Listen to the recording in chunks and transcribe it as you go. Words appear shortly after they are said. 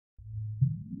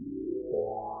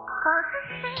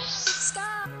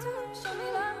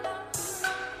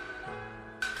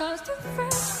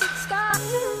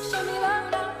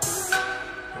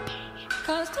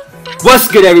What's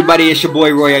good, everybody? It's your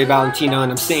boy Roy Valentino,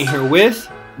 and I'm sitting here with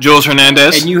Jules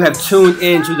Hernandez. And you have tuned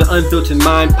in to the Unfiltered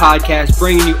Mind podcast,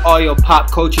 bringing you all your pop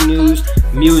culture news,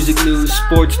 music news,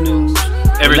 sports news,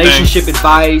 everything. Relationship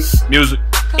advice, music,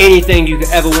 anything you could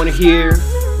ever want to hear.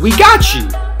 We got you.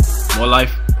 More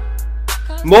life.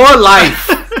 More life.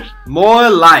 More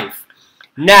life.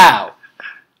 Now,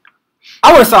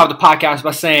 I want to start off the podcast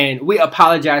by saying we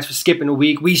apologize for skipping a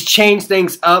week. We changed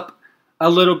things up a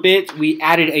little bit. We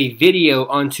added a video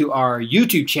onto our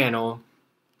YouTube channel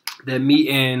that me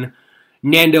and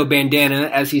Nando Bandana,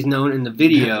 as he's known in the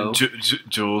video.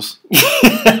 Jules.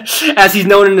 As he's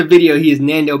known in the video, he is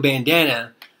Nando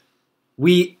Bandana.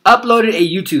 We uploaded a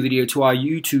YouTube video to our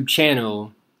YouTube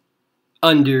channel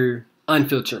under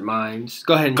Unfiltered Minds.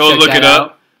 Go ahead and check look that it out.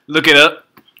 up. Look it up.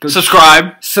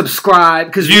 Subscribe.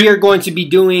 Because we are going to be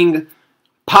doing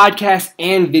podcasts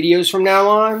and videos from now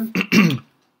on.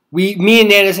 Me and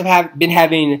Nanas have been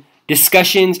having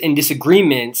discussions and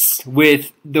disagreements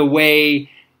with the way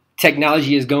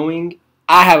technology is going.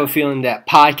 I have a feeling that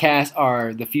podcasts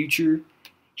are the future.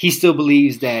 He still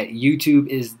believes that YouTube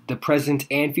is the present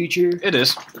and future. It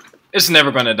is. It's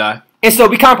never going to die. And so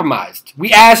we compromised.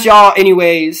 We asked y'all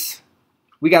anyways.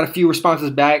 We got a few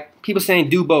responses back. People saying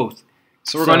do both.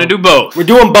 So we're going to do both. We're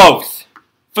doing both.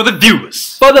 For the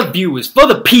viewers. For the viewers. For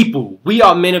the people. We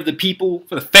are men of the people.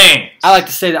 For the fans. I like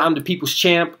to say that I'm the people's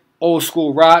champ. Old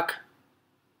school rock.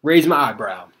 Raise my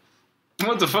eyebrow.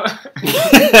 What the fuck?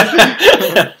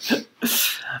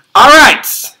 All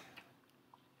right.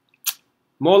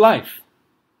 More life.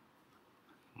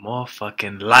 More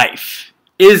fucking life.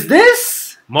 Is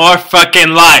this? More fucking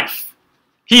life.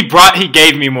 He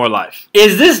gave me more life.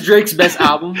 Is this Drake's best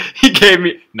album? He gave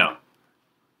me... No.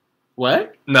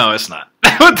 What? No, it's not.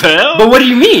 What the hell? But what do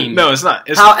you mean? No, it's not.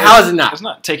 How is it not? It's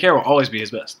not. Take Care will always be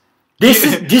his best. This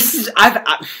is I've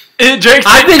been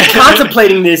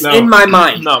contemplating this in my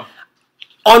mind. No.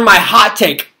 On my hot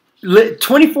take,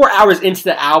 24 hours into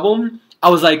the album, I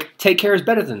was like, Take Care is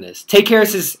better than this. Take Care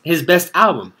is his best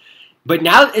album. But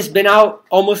now it's been out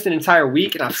almost an entire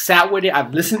week, and I've sat with it. I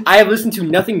have listened to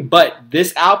nothing but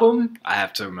this album. I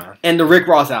have to, man. And the Rick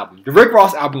Ross album. The Rick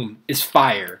Ross album is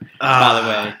fire, by the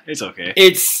way. It's okay.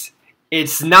 It's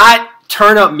not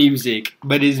turn up music,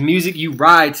 but it's music you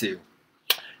ride to.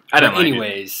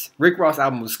 Anyways, Rick Ross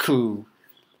album was cool.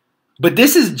 But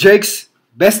this is Drake's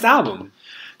best album.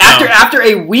 After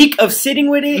a week of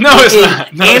sitting with it,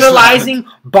 analyzing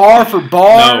bar for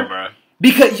bar. No, bro.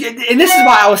 Because, and this is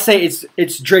why I would say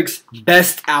it's Drake's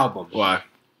best album. Why?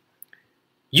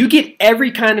 You get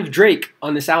every kind of Drake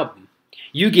on this album.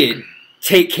 You get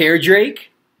Take Care Drake.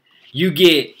 You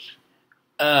get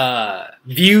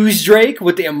Views Drake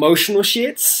with the emotional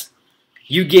shits.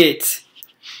 You get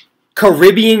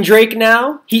Caribbean Drake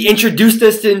now. He introduced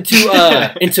us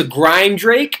into grime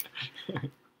Drake.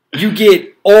 You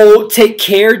get old Take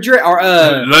Care Drake or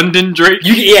London Drake.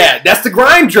 That's the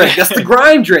grime Drake. That's the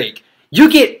grime Drake. You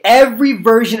get every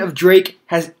version of Drake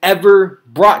has ever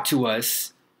brought to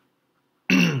us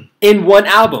in one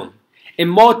album.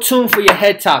 And more tune for your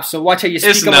head top. So watch how you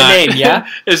speak on my name, yeah?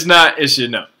 It's not. It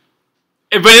should know.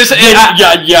 But it's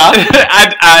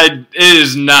it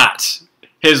is not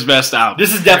his best album.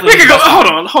 This is definitely.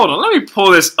 Hold on. Let me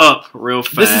pull this up real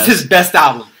fast. This is his best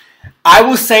album. I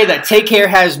will say that Take Care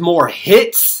has more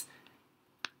hits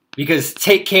because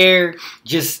Take Care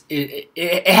just it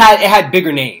had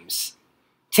bigger names.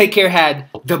 Take Care had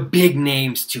the big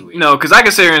names to it. No, because I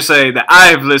can sit here and say that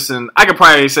I could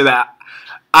probably say that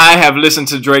I have listened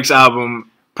to Drake's album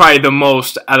probably the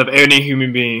most out of any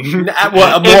human being.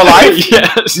 What, More Life?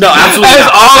 Yes. No, absolutely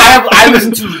not. I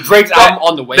listened to Drake's album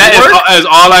on the way to work. That is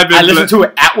all I've been... I listened to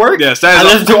it at work. Yes, I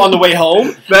listened to it on the way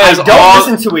home. That's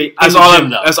listen to it in the gym,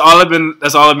 though. That's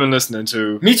all I've been listening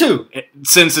to. Me too.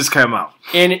 Since it's come out.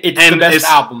 And it's the best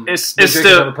album it's Drake still,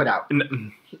 has ever put out.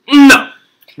 No.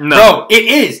 Bro, it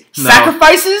is. No.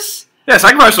 Sacrifices? Yeah,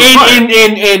 Sacrifices was fire.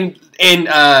 In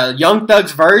Young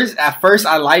Thug's verse, at first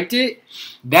I liked it.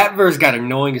 That verse got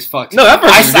annoying as fuck. No, that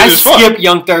verse is good as fuck. I skipped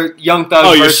Young Thug's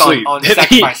verse on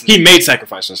Sacrifices. He made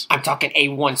Sacrifices. I'm talking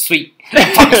A1 sweet.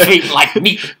 I'm talking sweet like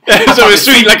meat. So it's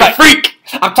sweet like a freak.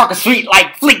 I'm talking sweet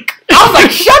like fleek. I was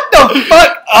like, shut the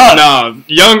fuck up. No,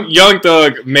 Young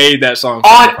Thug made that song.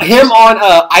 On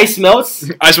Ice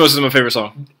Melts. Ice Melts is my favorite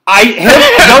song.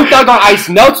 Young Thug on Ice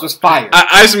Melts was fire.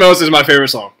 Ice Melts is my favorite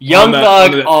song. Young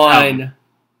Thug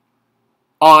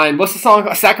on what's the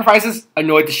song? Sacrifices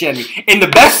annoyed the shit out of me. And the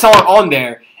best song on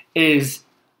there is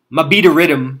My Beat a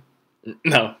Rhythm.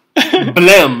 No.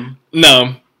 Blim.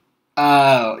 No.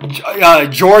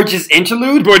 George's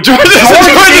Interlude. Boy, George's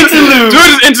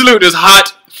Interlude is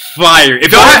hot fire.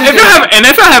 If y'all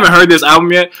haven't heard this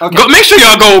album yet, make sure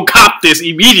y'all go cop this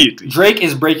immediately. Drake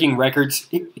is breaking records.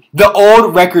 The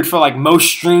old record for like most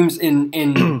streams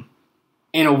in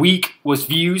a week was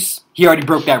views. He already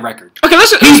broke that record. Okay,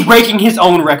 he's breaking his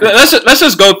own record. Let's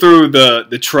just go through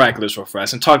the track list real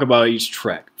fast and talk about each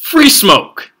track. Free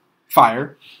Smoke.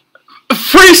 Fire.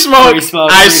 Free Smoke.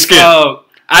 I skipped. Oh,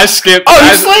 you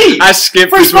sleep. I skipped.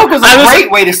 Free Smoke was a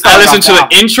great way to start. I listened to the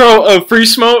intro of Free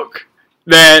Smoke.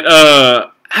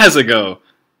 That how's it go?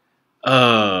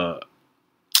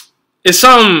 It's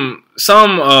some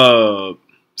sample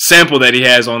that he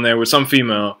has on there with some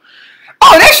female.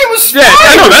 Oh, that shit was fire.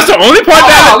 I know that's the only part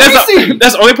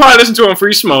that's the only part I listened to on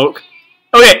Free Smoke.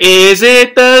 Oh yeah, is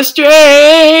it the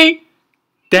string?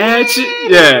 That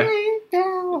shit, yeah.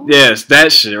 Yes,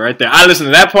 that shit right there. I listen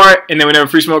to that part, and then whenever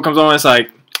Free Smoke comes on, it's like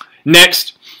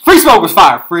next. Free Smoke was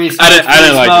fire. Free Smoke. I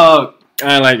didn't like it. I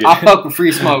didn't like it. I fuck with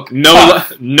Free Smoke.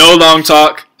 No long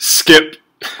talk. Skip.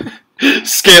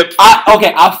 Skip.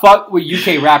 I fuck with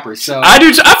UK rappers. So I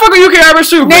do. I fuck with UK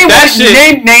rappers too.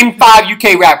 Name 5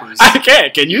 UK rappers. I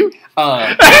can't. Can you?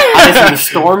 I listen to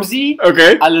Stormzy.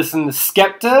 Okay. I listen to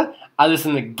Skepta. I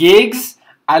listen to Giggs.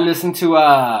 I listen to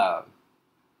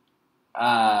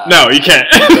No, you can't.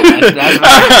 That's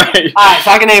right. All right,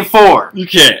 so I can name 4. You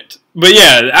can't. But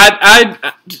yeah,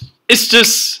 I it's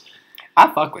just.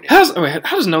 I fuck with it. How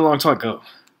does No Long Talk go?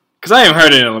 Because I haven't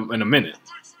heard it in a minute.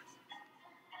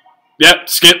 Yep,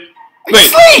 skip.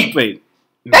 Wait.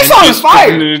 That song is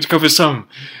fire. Go for some.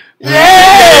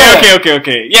 Yeah.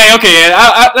 Okay. Yeah, okay.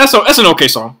 Yeah, that's an okay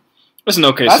song. That's an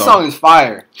okay song. That song is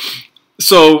fire.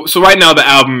 So right now the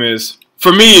album is,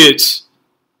 for me, it's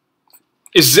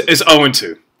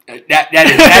 0-2.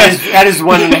 That is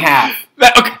 1.5.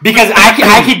 Okay. Because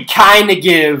I could kind of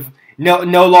give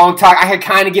no long talk. I could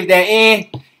kind of give that.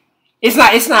 It's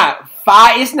not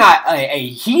 5. It's not a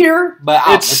heater, but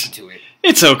I'll listen to it.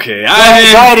 It's okay. Go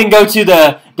ahead and go to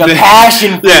the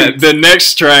Passion Fruit. Yeah, the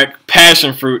next track,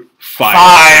 Passion Fruit. Fire.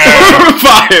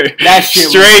 Fire. That shit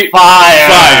straight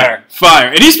was fire.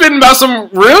 And he's spitting about some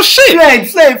real shit.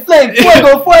 Flame,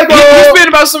 fuego. He's spitting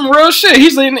about some real shit.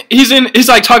 He's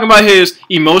like talking about his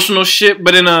emotional shit,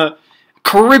 but in a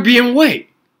Caribbean way.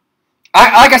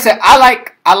 Like I said, I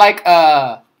like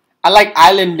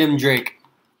Island Them Drake.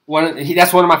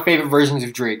 That's one of my favorite versions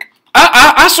of Drake.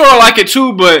 I sort of like it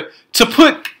too, but to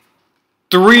put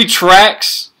 3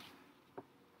 tracks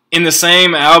in the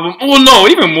same album, well, no,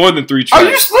 even more than 3 tracks. Oh,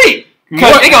 you sleep.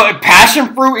 Because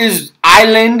Passion Fruit is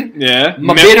Island. Yeah.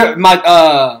 Madiba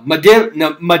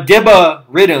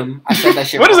Rhythm. I said that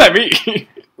shit. What does that mean?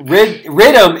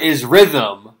 Rhythm is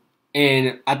rhythm.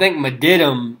 And I think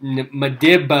Madiba.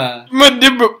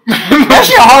 That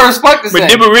shit hard as fuck to say.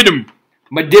 Madiba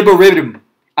Rhythm.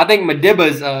 I think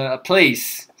Madiba's a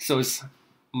place. So it's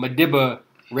Madiba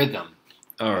Rhythm.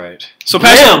 All right. So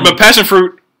Passion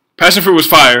Fruit was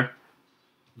fire.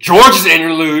 George's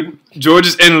Interlude,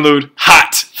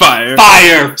 hot fire.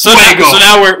 So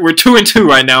now we're 2-2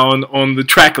 right now on the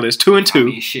track list. 2-2. I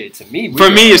mean, shit, to me. For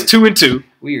me, it's 2-2.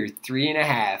 We are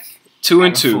 3.5.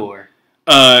 2-2. 4.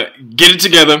 Get It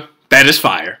Together. That is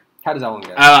fire. How does that one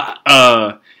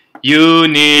go? You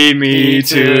need me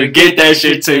to get that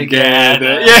shit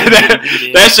together. Yeah,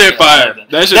 that shit fire.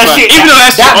 That shit fire. Even though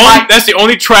that's the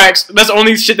only tracks, that's the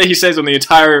only shit that he says on the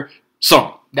entire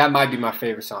song. That might be my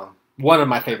favorite song. One of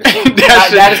my favorite songs.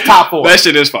 that is top 4. That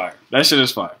shit is fire.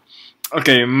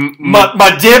 Okay.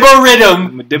 Madiba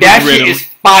Rhythm. That shit is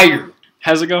fire.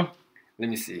 How's it go? Let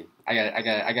me see. I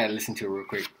gotta listen to it real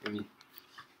quick.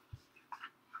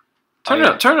 Turn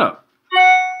it up.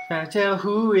 I tell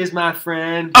who is my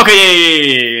friend.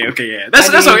 Okay, yeah.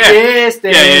 That's okay.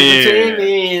 Between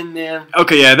me and them.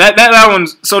 Okay, yeah. That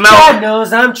one's so now. God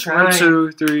knows I'm trying. 1,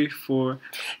 2, 3, 4.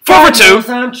 4 for 2. Knows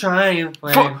I'm trying.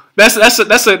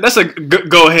 That's a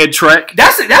go ahead track.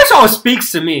 That song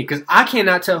speaks to me because I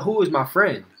cannot tell who is my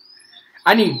friend.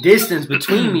 I need distance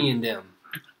between me and them.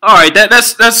 All right,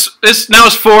 that's now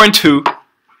it's 4 and 2.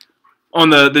 On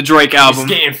the Drake album. It's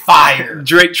getting fire.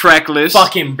 Drake track list.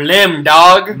 Fucking Blim,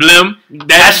 dog. Blim.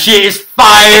 That shit is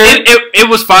fire. It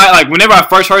was fire. Like, whenever I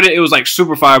first heard it, it was, like,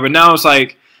 super fire. But now it's,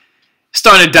 like,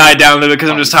 starting to die down a little bit because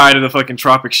I'm just tired of the fucking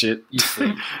tropic shit. You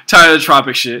sleep. Tired of the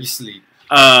tropic shit. You sleep.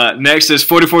 Next is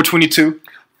 4422.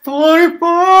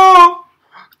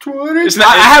 4422.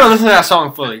 I haven't listened to that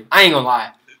song fully. I ain't gonna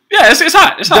lie. Yeah, it's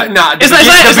hot. It's hot.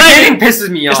 The beginning pisses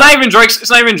me off. It's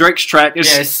not even Drake's track. It's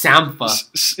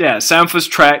Sampha. Yeah, Sampha's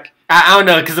track. I don't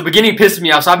know because the beginning pisses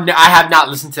me off. So I have not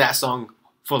listened to that song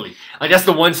fully. Like that's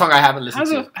the one song I haven't listened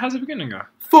to. How's the beginning go?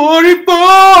 44.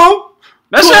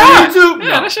 That's hot. Yeah,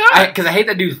 no, that's hot. Because I hate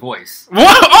that dude's voice.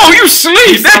 What? Oh, you sleep.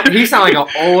 He sound like an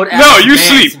old ass No, you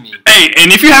man sleep. to me. Hey,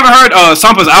 and if you haven't heard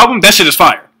Sampa's album, that shit is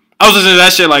fire. I was listening to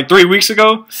that shit like 3 weeks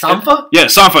ago. Sampa? Yeah,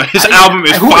 Sampa. His album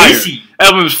is who fire. Is he?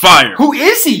 Album is fire. Who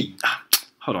is he?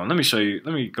 Hold on, let me show you.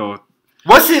 Let me go.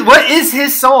 What is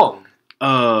his song?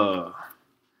 Hold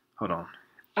on.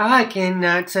 I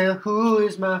cannot tell who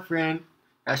is my friend.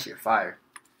 That shit fire.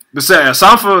 But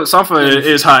Sampa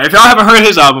is high. If y'all haven't heard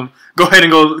his album, go ahead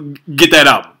and go get that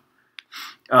album.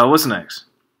 What's next?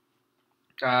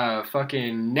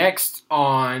 Fucking next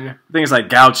on I think it's like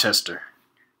Gloucester.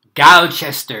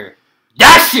 Gloucester.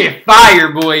 That shit fire,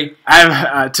 boy.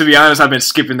 To be honest, I've been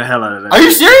skipping the hell out of that. Are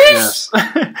you serious?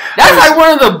 Yes. That's like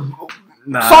one of the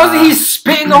songs that he's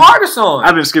spitting the hardest on.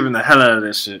 I've been skipping the hell out of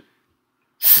this shit.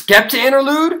 Skepta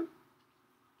interlude?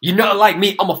 You know, like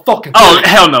me, I'm a fucking. Oh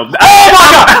hell no! Oh my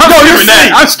god!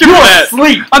 I'm skipping that.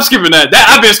 Sleep. I'm skipping that.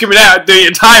 I've been skipping that the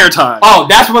entire time. Oh,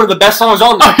 that's one of the best songs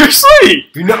on there. Oh, you're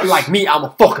asleep. You know, like me, I'm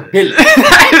a fucking villain.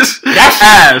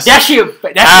 That shit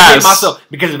hit myself.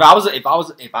 Because if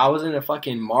I was in a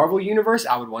fucking Marvel universe,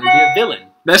 I would want to be a villain.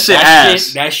 That shit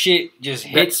ass. That shit just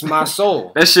hits my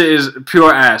soul. That shit is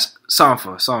pure ass.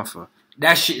 Sanfa.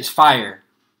 That shit is fire.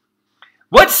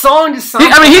 What song does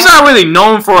Sanfa? He's not really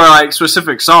known for like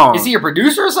specific songs. Is he a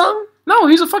producer or something? No,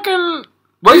 he's a fucking.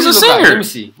 He's a singer. Like? Let me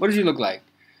see. What does he look like?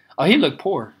 Oh, he look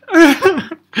poor.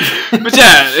 But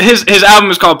yeah, his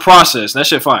album is called Process. That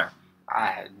shit fire. I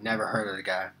had never heard of the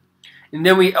guy. And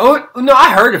then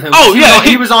I heard of him. Oh yeah,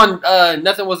 he was on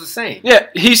Nothing Was the Same. Yeah,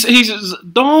 he's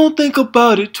don't think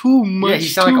about it too much. Yeah, he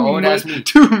sound like an old ass me.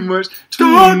 Too much.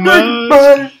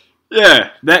 Yeah,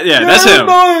 that's him.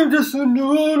 Just a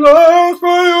new life for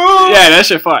you. Yeah, that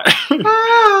shit fire.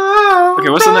 Okay,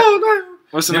 what's the next?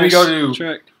 What's the then next? We go to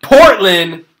track?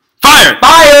 Portland. Fire!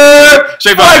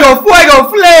 Straight fire. Fuego,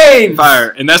 flame.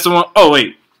 Fire, and that's the one. Oh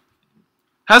wait,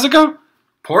 how's it go?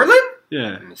 Portland?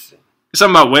 Yeah. Let me see. It's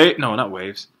something about wave. No, not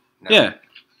waves. No. Yeah.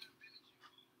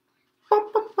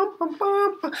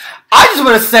 I just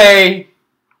want to say.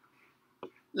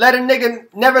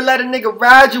 Never let a nigga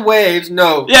ride your waves.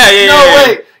 No. Yeah.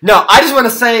 Wait. No, I just want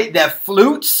to say that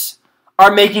flutes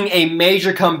are making a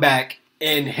major comeback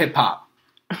in hip hop.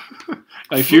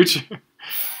 Like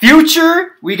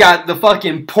Future. We got the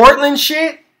fucking Portland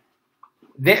shit.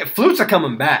 Flutes are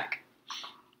coming back.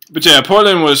 But yeah,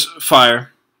 Portland was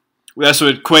fire. That's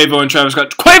what Quavo and Travis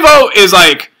Scott. Quavo is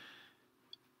like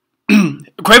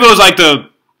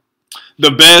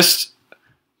the best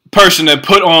person that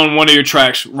put on one of your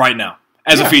tracks right now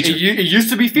as a feature. It used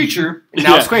to be Future, and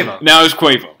now it's Quavo. Now it's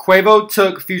Quavo. Quavo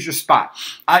took Future's spot.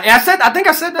 I think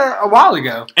I said that a while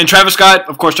ago. And Travis Scott,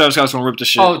 of course, Travis Scott's gonna rip the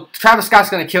shit. Oh, Travis Scott's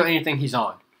gonna kill anything he's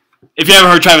on. If you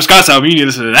haven't heard Travis Scott's album, you need to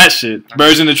listen to that shit.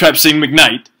 Birds in the Trap sing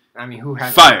McKnight. I mean, who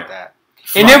has fire that?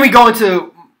 And then we go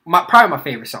into probably my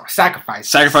favorite song, Sacrifice.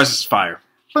 Sacrifice is fire.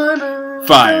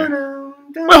 Fire.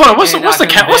 Wait, hold on. What's the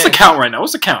count? What's the count right now?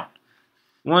 What's the count?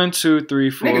 1, 2, 3,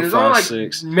 4, 5,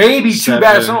 6. Maybe 7, 2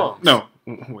 bad songs. No.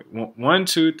 Wait. 1,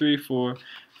 2, 3, 4,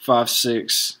 5,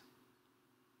 6,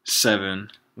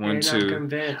 7. 1, 2.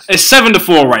 It's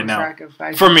 7-4 right now.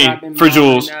 For me, for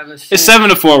Jules. It's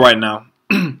 7-4 right now.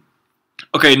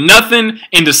 Okay, nothing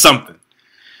into something.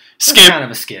 Skip. That's kind of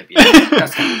a skip. Yeah.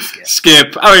 That's kind of a skip.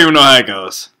 Skip. I don't even know how it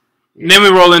goes. Yeah. And then we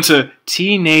roll into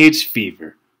Teenage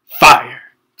Fever. Fire.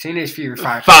 Teenage Fever,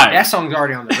 fire. That song's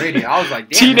already on the radio. I was like,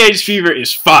 damn. Teenage Fever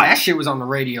is fire. That shit was on the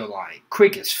radio like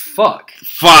quick as fuck.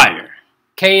 Fire.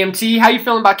 KMT, how you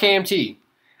feeling about KMT?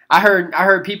 I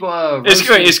heard people. Is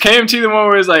KMT the one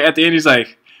where it's like at the end he's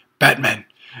like Batman.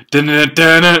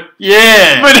 Dun-dun-dun-dun.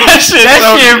 Yeah, but that shit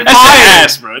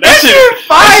ass, bro. That shit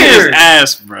is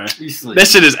ass, bro. That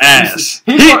shit is ass.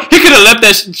 He could have left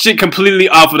that shit completely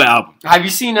off of the album. Have you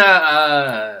seen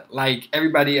like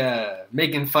everybody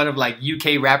making fun of like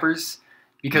UK rappers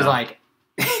because like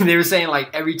they were saying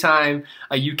like every time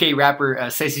a UK rapper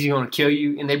says he's gonna kill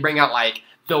you and they bring out like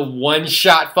the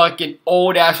one-shot fucking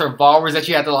old-ass revolvers that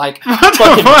you have to, like,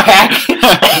 fucking pack.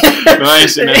 I ain't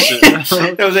seen that shit.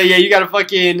 It was like, yeah, you gotta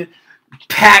fucking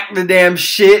pack the damn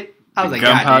shit. I was like,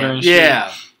 gunpowder and shit.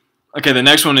 Yeah. Okay, the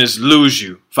next one is Lose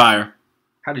You. Fire.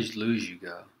 How did Lose You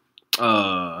go?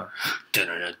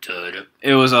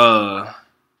 It was, I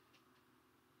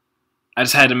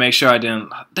just had to make sure I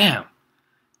didn't... Damn.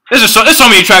 There's so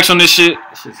many tracks on this shit.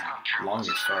 This is long as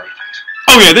fuck.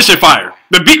 Oh yeah, this shit fire.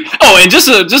 The beat. Oh, and just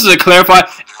to clarify,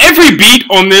 every beat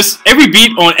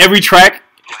on every track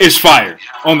is fire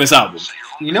on this album.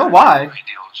 You know why?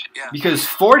 Because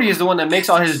 40 is the one that makes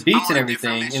all his beats and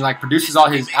everything, and like produces all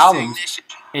his albums.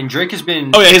 And Drake has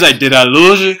been. Oh yeah, he's like, did I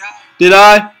lose you? Did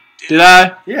I?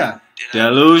 Yeah. Did I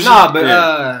lose you?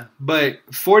 Nah, but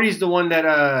 40's the one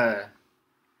that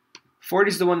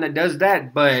 40's the one that does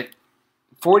that. But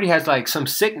 40 has like some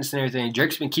sickness and everything.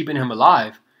 Drake's been keeping him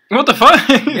alive. What the fuck?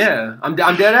 Yeah, I'm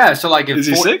dead ass. So like, if is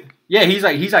he sick? Yeah, he's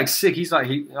like sick. He's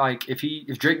like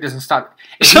if Drake doesn't stop,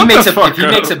 if Shut he the fuck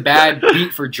up. makes a bad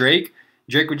beat for Drake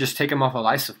would just take him off of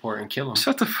life support and kill him.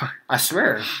 Shut the fuck. I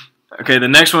swear. Okay, the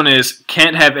next one is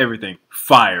Can't Have Everything.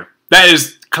 Fire. That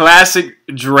is classic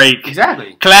Drake.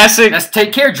 Exactly. Classic. That's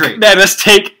Take Care Drake. Yeah, that's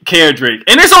Take Care Drake.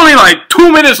 And it's only like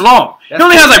 2 minutes long. That's he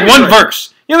only has like Take one Care Drake.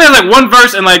 verse. He only has like one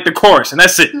verse and like the chorus, and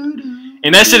that's it.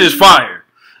 And that shit is fire.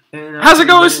 How's it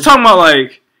go? It's talking about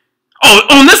like,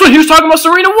 on this one he was talking about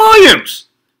Serena Williams.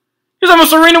 He was talking about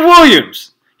Serena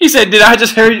Williams. He said, "Did I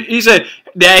just hear?" He said,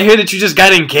 "Did I hear that you just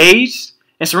got engaged?"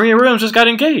 And Serena Williams just got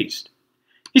engaged.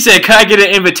 He said, "Could I get an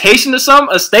invitation to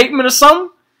something, a statement or something?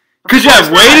 Could you have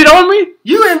waited on me?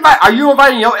 Are you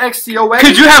inviting your ex to your wedding?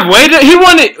 Could you have waited?" He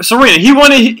wanted Serena. He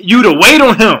wanted you to wait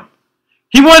on him.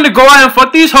 He wanted to go out and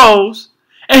fuck these hoes,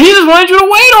 and he just wanted you to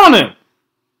wait on him.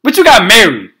 But you got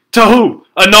married to who?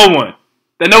 A no one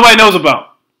that nobody knows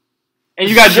about. And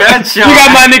you got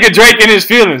my nigga Drake in his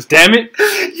feelings. Damn it,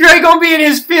 Drake gonna be in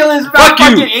his feelings about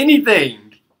fucking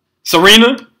anything.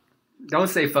 Serena, don't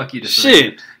say fuck you to Serena.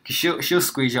 Shit. Cause she'll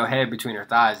squeeze your head between her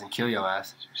thighs and kill your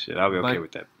ass. Shit, I'll be okay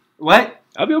with that. What?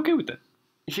 I'll be okay with that.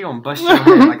 She gonna bust your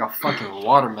head like a fucking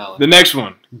watermelon. The next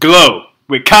one, Glow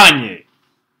with Kanye.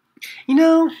 You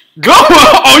know, Glow.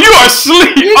 Oh, you are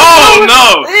asleep. Oh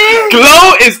no,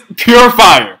 Glow is pure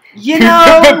fire. You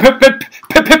know,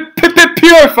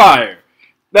 pure fire.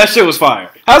 That shit was fire.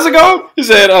 How's it go? He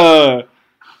said, I'm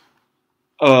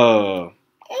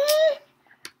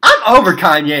over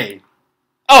Kanye.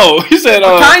 Oh, he said,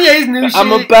 Kanye's new shit.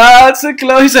 I'm about to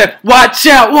glow. He said, watch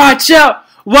out.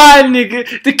 Why,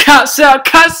 nigga? The cops out.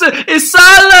 It's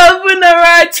all over when I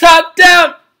ride top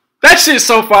down. That shit's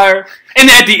so fire. And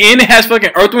at the end, it has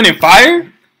fucking Earth, Wind, and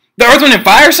Fire. The Earth, Wind, and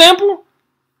Fire sample?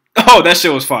 Oh, that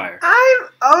shit was fire. I'm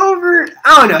over.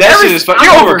 I don't know. That shit is fire.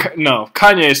 You're over. No,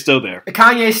 Kanye is still there.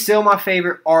 Kanye's still my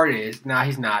favorite artist. Nah,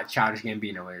 he's not. Childish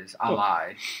Gambino is. I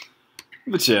lied.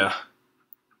 But yeah.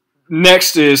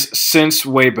 Next is Since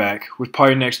Way Back with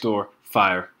Party Next Door.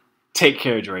 Fire. Take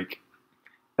Care Drake.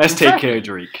 That's Take Care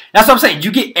Drake. That's what I'm saying.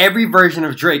 You get every version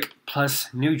of Drake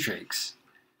plus new Drakes.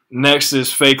 Next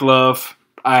is Fake Love.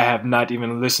 I have not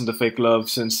even listened to Fake Love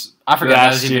since I forgot that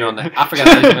was even on the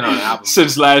album.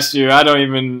 Since last year. I don't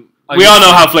even... we all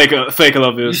know how Fake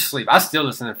Love is. You sleep. I still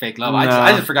listen to Fake Love. Nah.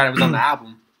 I just forgot it was on the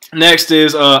album. Next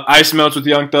is Ice Melts with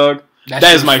Young Thug. That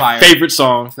is my favorite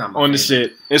song on the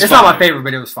shit. It's not my favorite,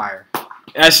 but it was fire.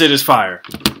 That shit is fire.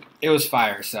 It was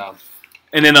fire, so...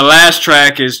 And then the last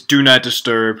track is Do Not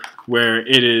Disturb, where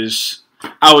it is...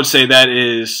 I would say that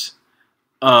is...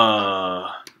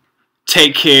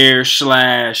 Take Care /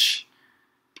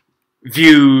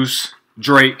 Views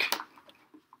Drake,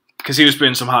 because he was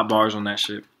spitting some hot bars on that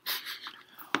shit.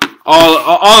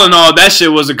 All in all, that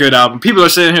shit was a good album. People are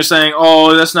sitting here saying,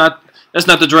 "Oh, that's not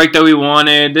the Drake that we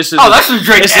wanted. This is that's the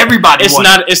Drake everybody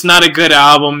wanted. It's not a good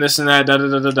album. This and that. Da da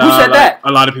da da da." Who said that?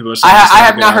 A lot of people are saying. I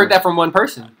have not heard that from one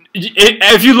person.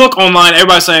 If you look online,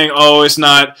 everybody's saying, "Oh, it's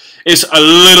not. It's a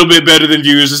little bit better than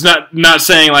Views." It's not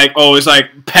saying like, "Oh, it's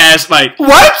like past like."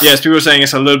 What? Yes, people are saying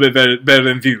it's a little bit better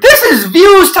than Views. This is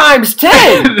Views times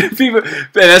 10.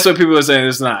 That's what people are saying.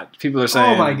 It's not. People are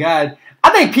saying. Oh my god! I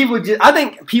think people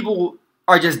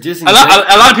are just dissing. A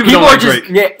lot of people don't like Drake.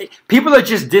 Yeah, people are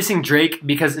just dissing Drake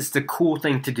because it's the cool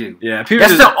thing to do. Yeah,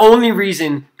 that's the only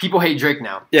reason people hate Drake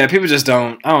now. Yeah, people just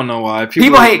don't. I don't know why.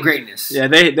 People hate greatness. Yeah,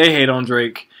 they hate on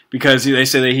Drake because they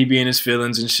say that he be in his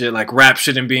feelings and shit. Like rappers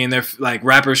shouldn't be in their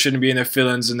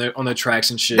feelings and on their tracks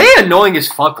and shit. They annoying as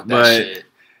fuck with that shit.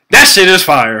 That shit is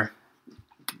fire.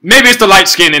 Maybe it's the light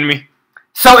skin in me.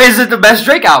 So is it the best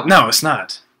Drake album? No, it's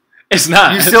not. It's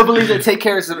not. You still believe that Take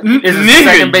Care is the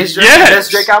second best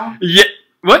Drake album? Yeah.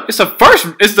 What? It's the first.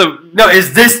 It's the. No,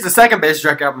 is this the second best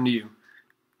Drake album to you?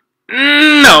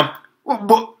 No.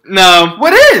 No.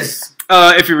 What is?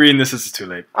 If you're reading this is too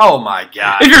late. Oh my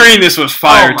god. If you're reading this was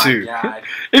fire too. God.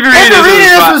 If you're reading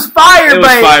this was fire, it was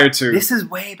fire too. This is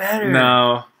way better.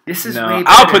 No. This is way better.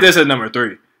 I'll put this at number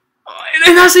 3.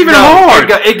 And that's even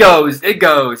hard. It goes.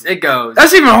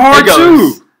 That's even hard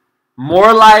too.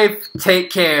 More Life, Take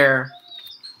Care.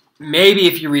 Maybe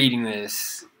if you're reading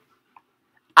this,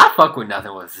 I fuck with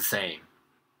Nothing Was the Same.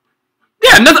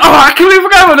 Yeah, nothing. Oh, I completely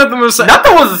forgot about Nothing Was the Same.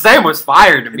 Nothing Was the Same was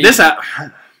fire to me. This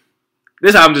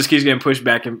album just keeps getting pushed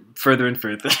back and further and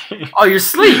further. Oh, you're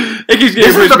asleep. It keeps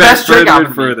getting pushed back further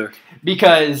and further.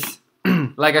 Because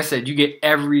like I said, you get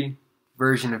every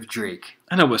version of Drake.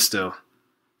 I know, but still,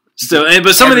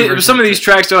 but some of these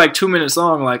tracks are like 2 minutes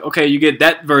long. Like, okay, you get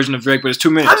that version of Drake, but it's 2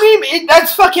 minutes. I mean,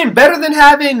 that's fucking better than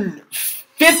having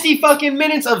 50 fucking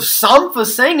minutes of Sampha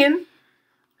singing.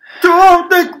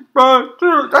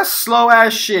 That's slow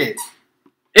ass shit.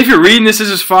 If you're reading this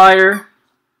is fire.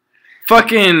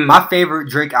 Fucking my favorite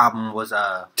Drake album was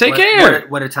Take Care.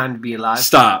 What a Time to Be Alive.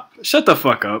 Stop. Shut the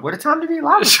fuck up. What a Time to Be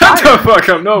Alive. Shut the fuck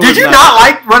up. No. Did you not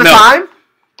like What a Time?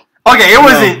 Okay, it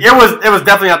wasn't. It was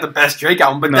definitely not the best Drake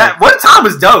album, but What a Time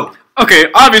was dope. Okay,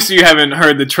 obviously you haven't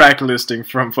heard the track listing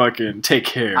from fucking Take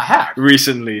Care. I have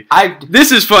recently.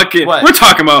 This is fucking. What? We're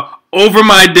talking about Over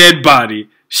My Dead Body,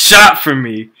 Shot for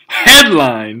Me,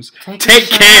 Headlines, Take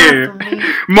Care,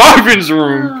 Marvin's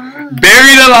Room,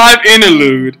 Buried Alive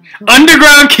Interlude,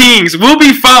 Underground Kings, We'll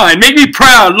Be Fine, Make Me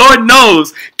Proud, Lord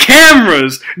Knows,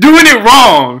 Cameras, Doing It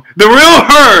Wrong, The Real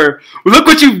Her, Look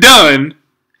What You've Done,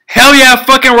 Hell Yeah,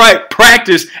 Fucking Right,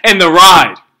 Practice, and The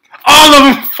Ride. All of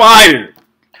them fire.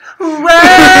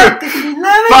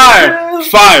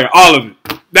 Fire, all of it.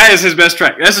 That is his best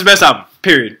track. That's his best album,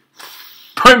 period.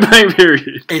 Point blank,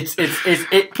 period. It's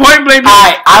point blank.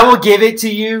 I will give it to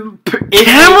you.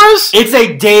 Cameras? It's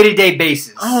a day-to-day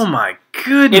basis. Oh my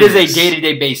goodness. It is a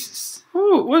day-to-day basis.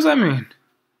 Ooh, what does that mean?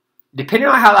 Depending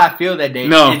on how I feel that day,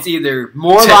 no. It's either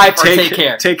More Life or Take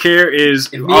Care. Take Care is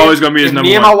always going to be his number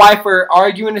one. If me and my wife are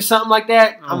arguing or something like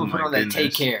that, I'm going to put on that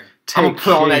Take Care. I'm going to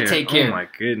put on that Take Care. Oh my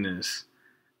goodness.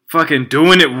 Fucking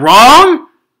Doing It Wrong?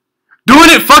 Doing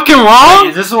It Fucking Wrong? Wait,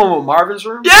 is this the one with Marvin's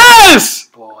Room? Yes!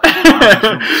 Boy, Marvin's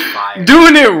Room is fire.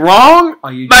 Doing It Wrong?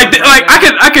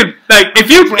 I could if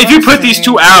you put these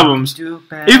two albums,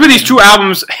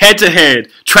 head to head,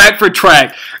 track for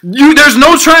track, there's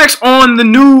no tracks on the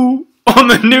new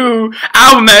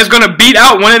album that is gonna beat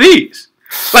out one of these.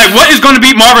 Like, what is gonna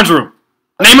beat Marvin's Room?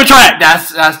 Name a track.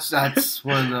 That's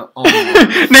one of the only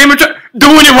ones. Name a track.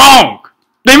 Doing It Wrong.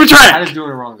 Name a track. I just doing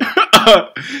it wrong.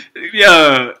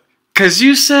 Yeah. Cause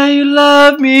you say you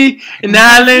love me, and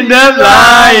I'll end up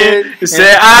lying and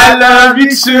say I love you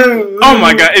too. Oh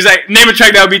my god! It's like, name a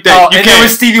track that would beat that. You and can't.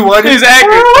 With Stevie Wonder.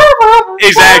 Exactly.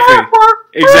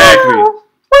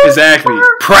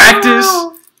 Practice.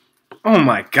 Oh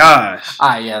my gosh.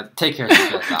 Yeah. Take Care.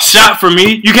 Shot for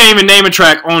Me. You can't even name a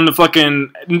track on the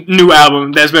fucking new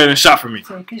album that's better than Shot for Me.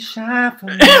 Take a shot for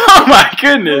me. Oh my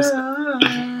goodness.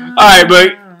 All right,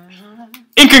 but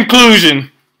in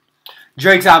conclusion.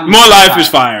 Drake's album. More Life is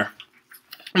fire.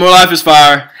 More Life is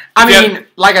fire. I mean,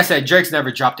 like I said, Drake's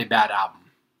never dropped a bad album.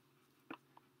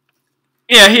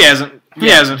 Yeah, he hasn't. He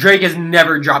hasn't. Drake has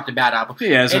never dropped a bad album.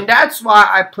 He hasn't. And that's why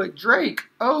I put Drake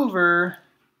over.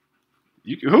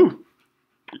 Who?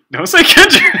 Don't say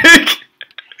Kendrick.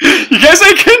 You can't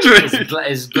say Kendrick.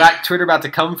 Is Black Twitter about to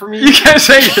come for me? You can't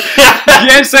say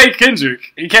Kendrick.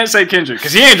 You can't say Kendrick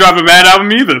because he ain't dropped a bad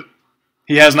album either.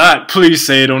 He has not. Please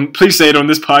say it on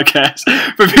this podcast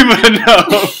for people to know.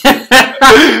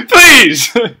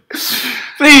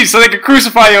 Please, so they can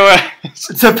crucify your ass.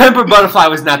 To Pimp a Butterfly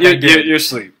was not that good. You're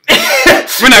asleep.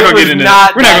 We're not gonna get into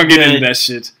that. We're not gonna get into that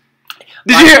shit.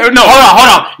 Did you hear? No,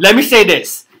 hold on. Let me say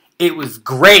this. It was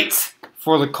great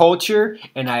for the culture,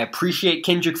 and I appreciate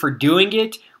Kendrick for doing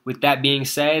it. With that being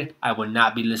said, I will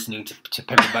not be listening to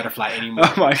Pimp a Butterfly anymore.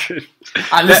 Oh my goodness.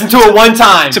 I listened to it one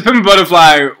time. To Pimp a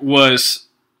Butterfly was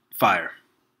fire.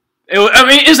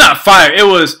 It's not fire. It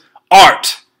was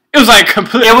art. It was like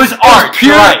complete. It was art.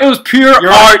 It was pure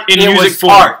art in music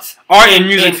form. Art in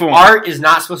music form. Art is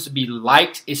not supposed to be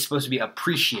liked. It's supposed to be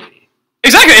appreciated.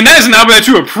 Exactly, and that is an album that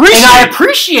you appreciate. And I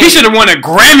appreciate it. He should have won a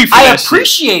Grammy for that shit. I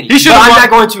appreciate it. But I'm not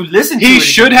going to listen to it. He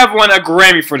should have won a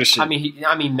Grammy for the shit. I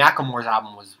mean, Macklemore's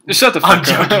album was. Shut the fuck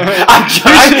up. I'm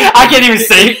joking. I can't even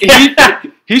say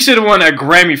it. He should have won a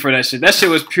Grammy for that shit. That shit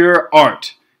was pure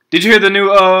art. Did you hear the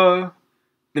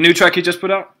new track he just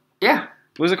put out? Yeah.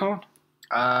 What is it called?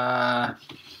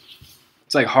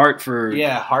 It's like Heart for.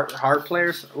 Yeah, Heart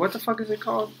Players. What the fuck is it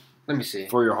called? Let me see.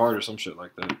 For Your Heart or some shit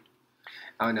like that.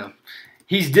 I don't know.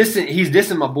 He's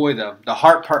dissing my boy though. The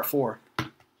Heart Part 4.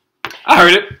 I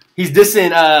heard it. He's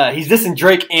dissing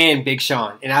Drake and Big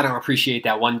Sean, and I don't appreciate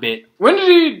that one bit. When did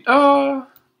he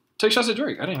take shots at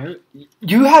Drake? I didn't hear it.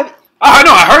 You have? I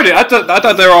know. I heard it. I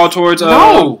thought they were all towards.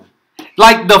 No, it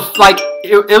was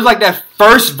like that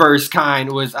first verse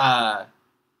kind was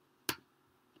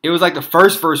It was like the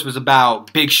first verse was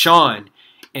about Big Sean,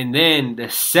 and then the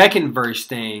second verse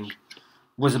thing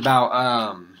was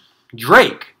about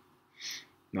Drake.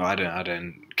 No, I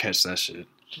didn't catch that shit.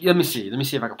 Let me see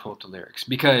if I can pull up the lyrics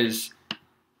because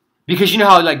you know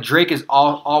how like Drake is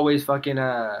always fucking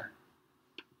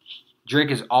Drake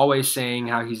is always saying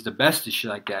how he's the best and shit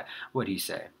like that. What'd he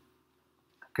say?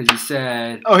 Because he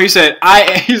said... Oh, he said,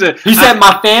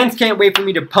 my fans can't wait for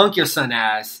me to punk your son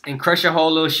ass and crush your whole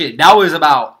little shit. That was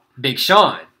about Big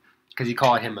Sean. Because he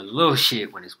called him a little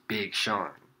shit when it's Big Sean.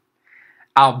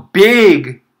 I'll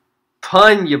big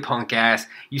pun your punk ass,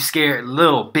 you scared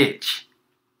little bitch.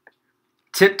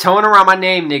 Tiptoeing around my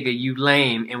name, nigga, you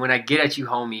lame. And when I get at you,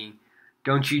 homie,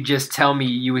 don't you just tell me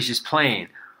you was just playing.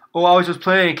 Oh, I was just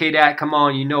playing, K-Dad. Come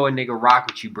on, you know a nigga rock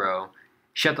with you, bro.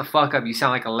 Shut the fuck up. You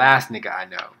sound like a last nigga I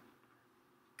know.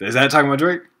 Is that talking about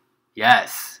Drake?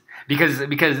 Yes. Because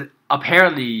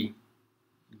apparently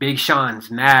Big Sean's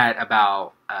mad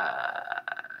about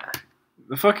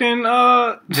the fucking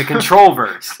the control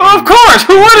verse. Oh, of course,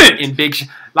 who wouldn't? In Big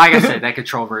like I said, that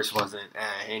control verse wasn't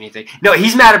anything. No,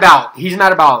 he's mad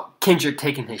about Kendrick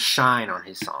taking his shine on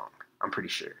his song. I'm pretty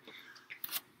sure.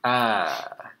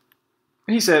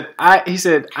 He said,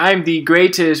 I'm the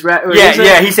greatest rapper.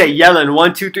 Yeah, he said yelling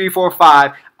 1, 2, 3, 4,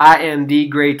 5. I am the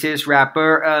greatest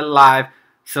rapper alive.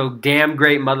 So damn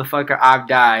great, motherfucker, I've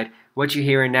died. What you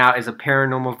hearing now is a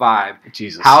paranormal vibe.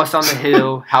 Jesus. House on the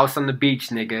hill, house on the beach,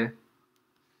 nigga.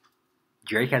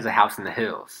 Drake has a house in the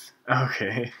hills.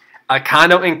 Okay. A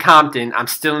condo in Compton. I'm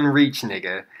still in reach,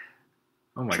 nigga.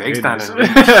 Oh my Drake's goodness. not in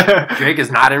reach. Drake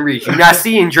is not in reach. You're not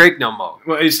seeing Drake no more.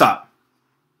 Well, stop.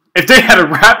 If they had a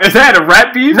rap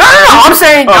beef? No.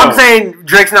 I'm saying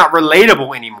Drake's not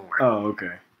relatable anymore. Oh,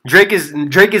 okay. Drake is a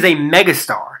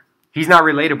megastar. He's not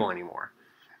relatable anymore.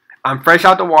 I'm fresh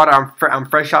out the water. I'm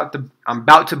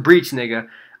about to breach, nigga.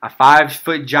 A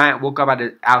 5-foot giant woke up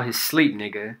out his sleep,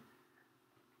 nigga.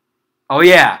 Oh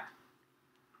yeah.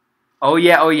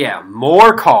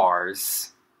 More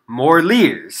cars, more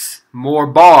leaders, more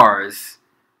bars,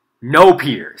 no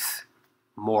peers,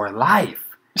 more life.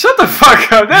 Shut the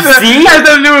fuck up. That See? has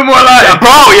nothing to do with more life. Yeah, bro,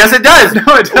 yes it does.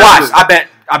 No, it doesn't. Watch,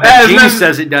 I bet Genius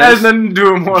says it does. That has nothing to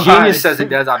do with more life. Genius says it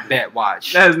does, I bet.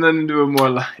 Watch. That has nothing to do with more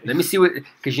life. Let me see what,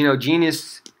 because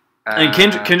Genius... and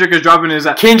Kendrick is dropping his...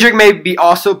 Kendrick may be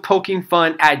also poking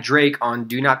fun at Drake on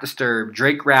Do Not Disturb.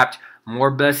 Drake rapped,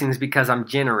 more blessings because I'm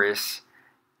generous.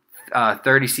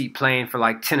 30-seat plane for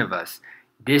like 10 of us.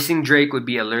 Dissing Drake would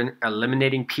be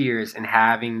eliminating peers, and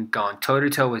having gone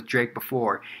toe-to-toe with Drake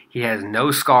before, he has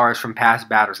no scars from past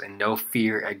battles and no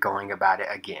fear at going about it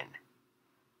again.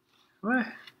 What?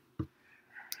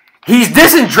 He's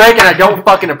dissing Drake and I don't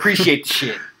fucking appreciate the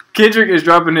shit. Kendrick is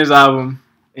dropping his album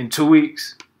in 2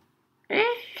 weeks.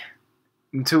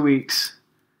 In 2 weeks.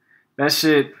 That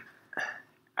shit...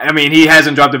 I mean, he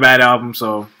hasn't dropped a bad album,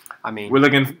 so... I mean... We're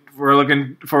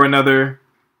looking for another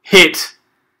hit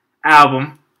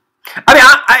album. I mean,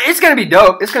 it's gonna be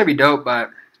dope. It's gonna be dope,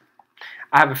 but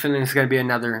I have a feeling it's gonna be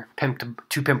another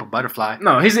To Pimp a Butterfly.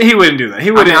 No, he wouldn't do that. He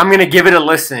wouldn't. I'm gonna give it a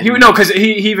listen. Because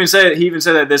he even said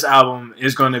that this album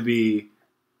is going to be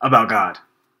about God,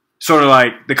 sort of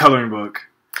like the Coloring Book.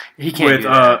 He can't do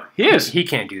that. He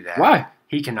can't do that. Why?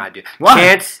 He cannot do. Why?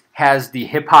 Chance has the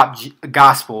hip hop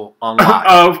gospel on lock.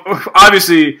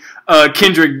 Obviously,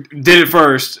 Kendrick did it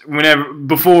first.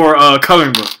 Before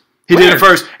Coloring Book. He did it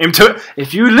first.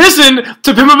 If you listen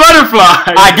to Pimp a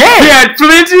Butterfly, I did.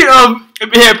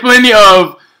 He had plenty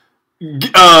of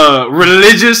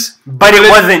religious, but it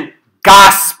wasn't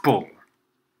gospel.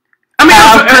 I mean,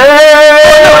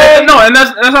 no, and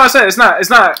that's what I said. It's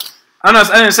not. I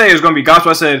didn't say it was going to be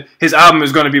gospel. I said his album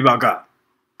is going to be about God.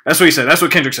 That's what he said. That's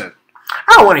what Kendrick said.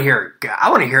 I don't want to hear.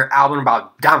 I want to hear an album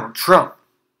about Donald Trump.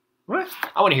 What?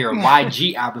 I want to hear a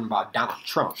YG album about Donald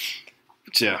Trump.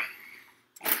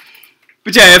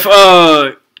 But yeah, if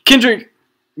Kendrick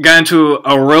got into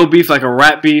a real beef, like a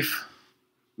rap beef,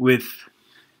 with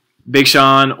Big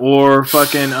Sean or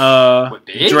fucking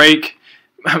Drake,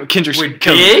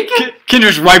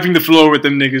 Kendrick's wiping the floor with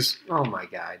them niggas. Oh my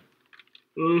god.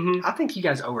 Mm-hmm. I think you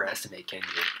guys overestimate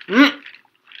Kendrick.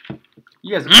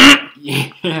 You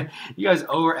guys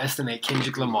overestimate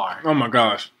Kendrick Lamar. Oh my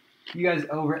gosh. You guys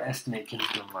overestimate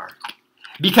Kendrick Lamar.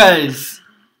 Because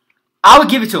I would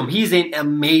give it to him. He's an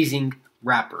amazing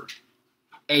rapper.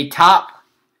 A top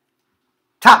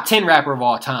 10 rapper of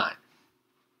all time.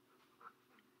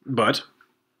 But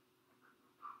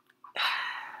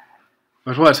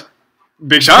what?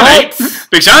 Big Sean ain't.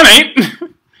 Big Sean ain't.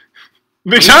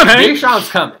 Big Sean's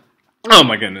coming. Oh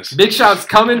my goodness. Big Sean's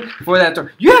coming for that.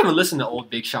 You haven't listened to old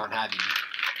Big Sean, have you?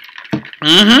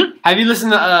 Mm-hmm. Have you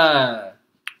listened to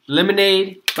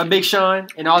Lemonade by Big Sean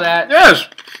and all that? Yes.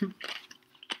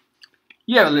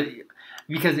 Yeah,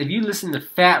 because if you listen to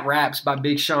Fat Raps by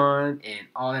Big Sean and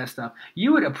all that stuff,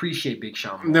 you would appreciate Big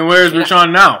Sean more. Then where's Big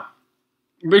Sean now?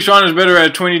 Big Sean is better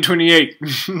at 2028.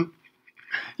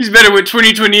 He's better with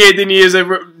 2028 than he is at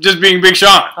just being Big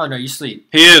Sean. Oh no, you sleep.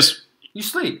 He is. You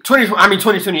sleep.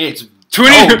 2028.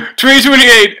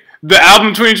 2028. The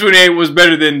album 2028 was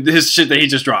better than his shit that he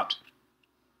just dropped.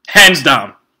 Hands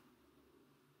down.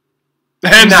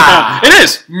 Hands down. It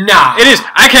is. Nah. It is.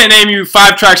 I can't name you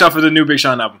 5 tracks off of the new Big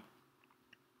Sean album.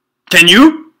 Can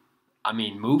you? I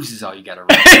mean, Moves is all you gotta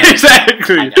run.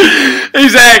 Exactly.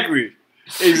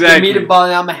 Give me the ball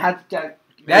and I'm gonna have to.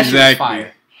 That shit's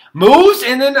fire. Moves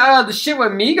and then the shit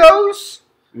with Migos.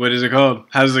 What is it called?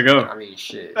 How does it go? I mean,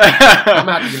 shit. I'm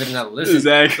gonna have to give it another listen.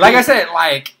 Exactly. Like I said,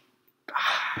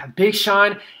 Big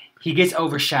Sean, he gets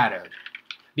overshadowed.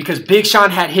 Because Big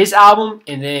Sean had his album,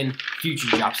 and then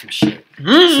Future dropped some shit.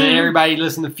 So everybody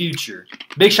listen to Future.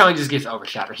 Big Sean just gets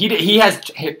overshadowed. He has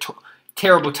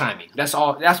terrible timing. That's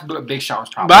all. That's Big Sean's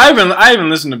problem. But I even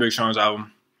listened to Big Sean's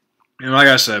album, and like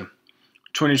I said,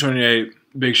 2028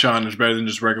 Big Sean is better than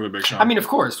just regular Big Sean. I mean, of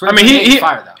course. I mean, he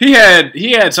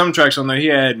had some tracks on there. He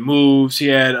had Moves. He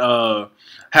had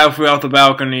Halfway Off the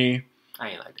Balcony. I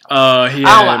ain't like that.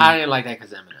 I didn't like that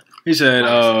because Eminem. He said,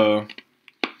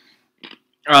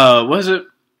 what is it?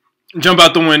 Jump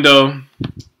Out the Window.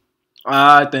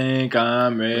 I think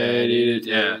I'm ready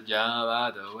to jump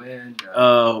out the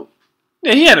window.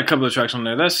 Yeah, he had a couple of tracks on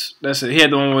there. That's it. He had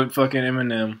the one with fucking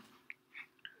Eminem.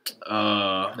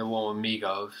 The one with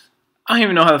Migos. I don't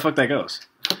even know how the fuck that goes.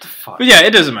 What the fuck? But yeah,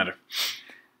 it doesn't matter.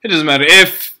 It doesn't matter.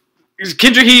 If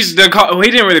Kendrick, he didn't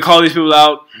really call these people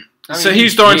out. I mean, so he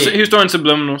was throwing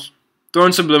subliminals.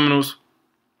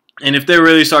 And if they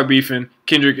really start beefing,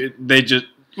 Kendrick, they're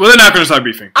not going to start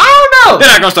beefing. I don't know. They're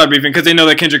not going to start beefing because they know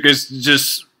that Kendrick is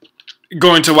just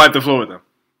going to wipe the floor with them.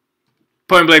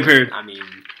 Point blank, period. I mean,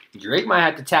 Drake might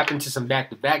have to tap into some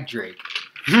back-to-back Drake.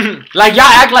 Like, y'all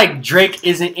act like Drake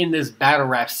isn't in this battle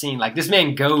rap scene. Like, this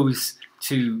man goes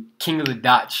to King of the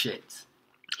Dot shit.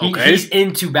 He's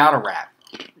into battle rap.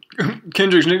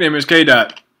 Kendrick's nickname is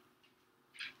K-Dot.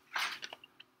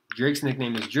 Drake's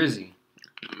nickname is Drizzy.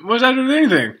 What does that do with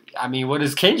anything? I mean, what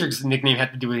does Kendrick's nickname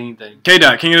have to do with anything?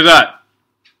 K-Dot, King of the Dot.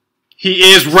 He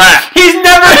is rap. He's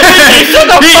never He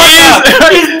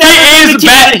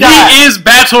is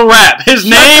battle rap. His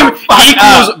name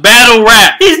equals battle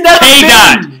rap. He's never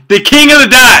K-Dot, been. the King of the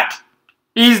Dot.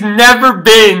 He's never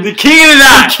been the King of the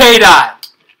Dot. K-Dot.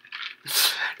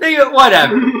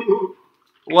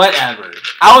 Whatever.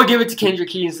 I would give it to Kendrick.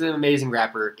 He's an amazing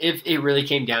rapper. If it really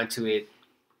came down to it,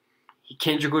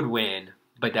 Kendrick would win,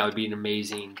 but that would be an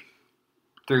amazing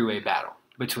three-way battle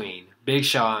between Big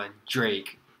Sean,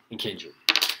 Drake, and Kendrick.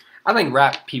 I think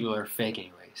rap people are fake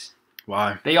anyways.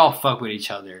 Why? They all fuck with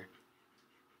each other,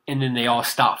 and then they all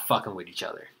stop fucking with each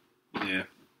other. Yeah.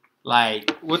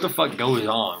 Like, what the fuck goes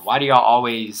on? Why do y'all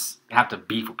always have to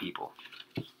beef with people?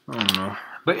 I don't know.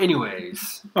 But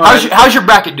anyways, how's your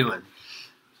bracket doing?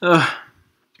 I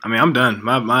mean, I'm done.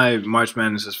 My March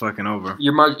Madness is fucking over.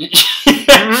 Your March...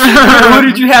 Who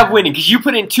did you have winning? Because you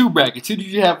put in 2 brackets. Who did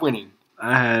you have winning?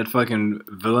 I had fucking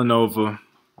Villanova,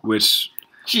 which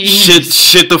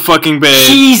shit the fucking bed.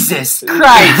 Jesus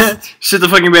Christ. Shit the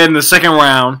fucking bed in the second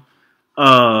round.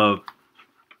 And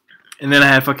then I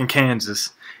had fucking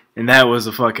Kansas. And that was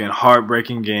a fucking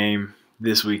heartbreaking game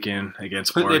this weekend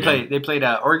against Oregon. They played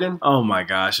Oregon? Oh my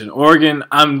gosh. And Oregon,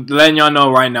 I'm letting y'all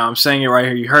know right now. I'm saying it right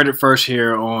here. You heard it first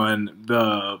here on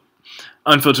the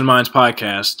Unfiltered Minds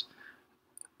podcast.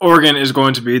 Oregon is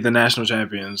going to be the national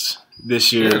champions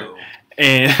this year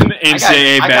in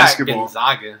NCAA basketball.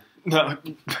 Gonzaga. No.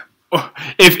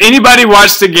 If anybody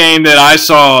watched the game that I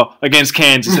saw against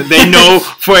Kansas, they know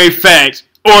for a fact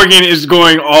Oregon is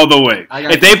going all the way.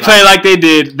 If they play like they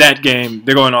did that game,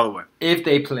 they're going all the way. If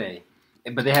they play.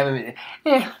 But they haven't been.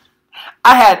 Yeah.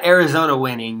 I had Arizona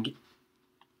winning,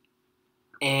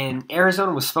 and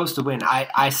Arizona was supposed to win.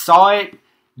 I saw it.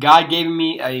 God gave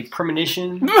me a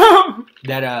premonition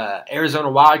that Arizona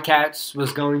Wildcats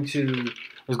was going to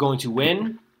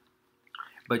win.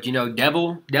 But you know,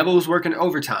 Devil was working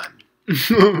overtime.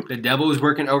 The Devil was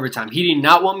working overtime. He did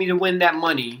not want me to win that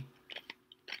money.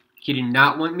 He did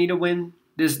not want me to win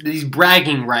these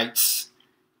bragging rights.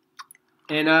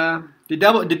 And the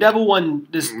Devil won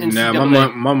this NCAA. Nah,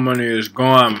 my money is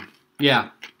gone. Yeah.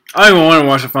 I don't even want to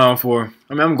watch the Final Four.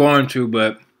 I mean, I'm going to,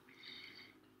 but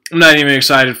I'm not even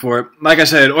excited for it. Like I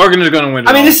said, Oregon is going to win.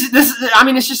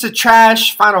 It's just a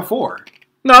trash Final Four.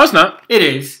 No, it's not. It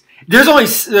is. There's like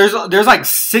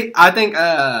 6. I think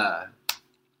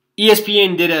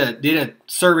ESPN did a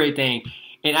survey thing,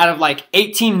 and out of like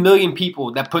 18 million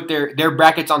people that put their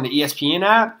brackets on the ESPN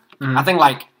app, mm-hmm. I think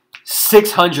like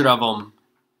 600 of them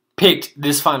picked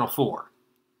this Final Four.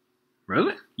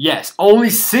 Really? Yes, only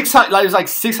 600. Like, it was like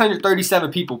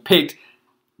 637 people picked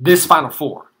this Final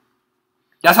Four.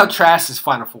 That's how trash this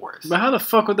Final Four is. But how the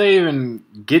fuck would they even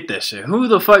get that shit? Who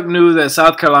the fuck knew that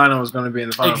South Carolina was going to be in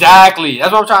the Final Exactly.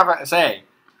 That's what I'm trying to say.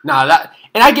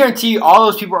 And I guarantee you, all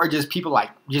those people are just people like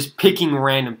just picking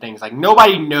random things. Like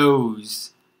nobody knows.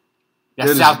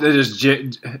 They're just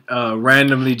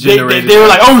randomly generated. They were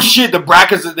like, oh shit, the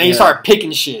brackets. They started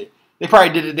picking shit. They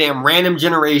probably did a damn random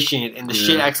generation, and the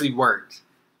shit actually worked.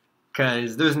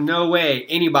 Because there's no way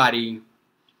anybody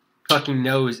fucking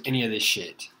knows any of this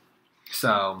shit.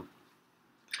 So,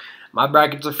 my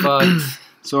brackets are fucked.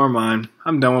 So are mine.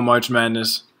 I'm done with March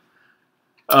Madness.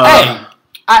 Hey,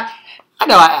 I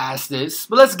know I asked this,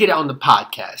 but let's get it on the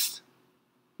podcast.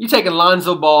 You take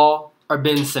Alonzo Ball or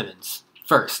Ben Simmons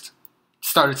first.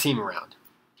 Start a team around.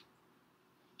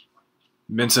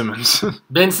 Ben Simmons.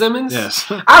 Ben Simmons? Yes.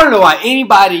 I don't know why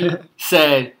anybody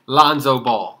said Lonzo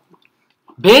Ball.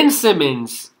 Ben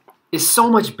Simmons is so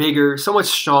much bigger, so much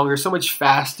stronger, so much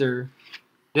faster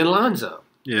than Lonzo.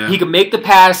 Yeah. He can make the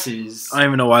passes. I don't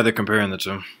even know why they're comparing the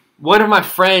two. One of my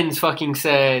friends fucking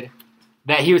said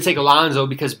that he would take Alonzo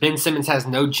because Ben Simmons has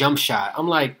no jump shot. I'm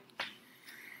like,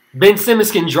 Ben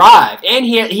Simmons can drive, and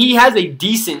he has a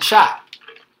decent shot.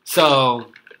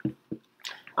 So, I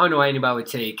don't know why anybody would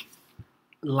take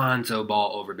Lonzo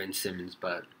Ball over Ben Simmons,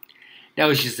 but that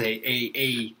was just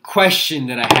a question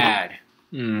that I had.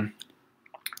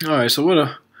 All right, so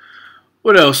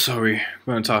what else are we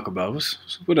going to talk about?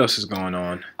 What else is going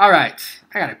on? All right,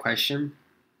 I got a question.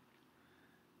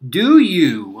 Do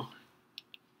you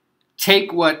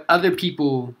take what other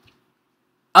people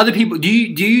do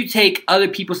you take other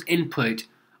people's input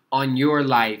on your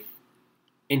life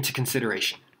into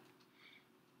consideration?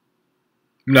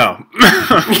 No.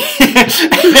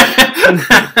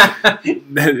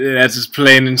 That's as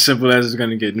plain and simple as it's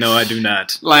going to get. No, I do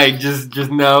not. Like, just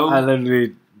no? I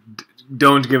literally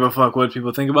don't give a fuck what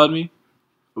people think about me,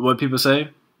 what people say.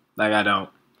 Like, I don't.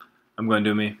 I'm going to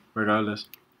do me, regardless.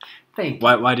 Thank you.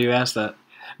 Why do you ask that?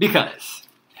 Because,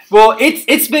 well,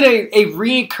 it's been a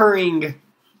reoccurring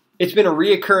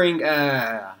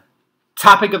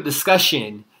topic of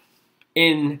discussion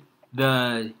in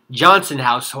the Johnson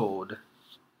household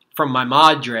from my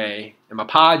madre and my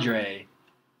padre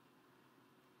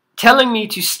telling me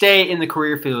to stay in the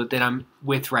career field that I'm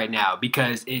with right now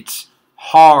because it's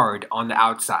hard on the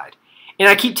outside. And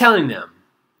I keep telling them,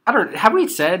 have we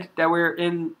said that we're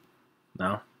in?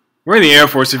 No. We're in the Air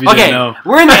Force if you didn't know.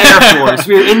 We're in the Air Force.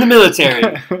 We're in the military.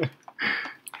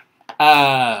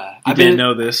 You didn't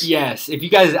know this? Yes. If you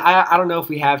guys, I don't know if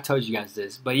we have told you guys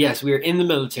this, but yes, we are in the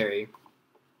military.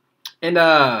 And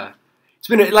it's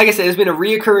been, like I said, it's been a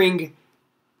reoccurring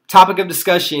topic of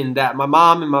discussion that my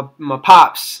mom and my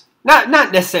pops, not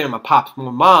necessarily my pops, but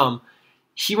my mom,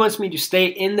 she wants me to stay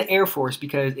in the Air Force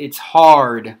because it's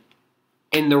hard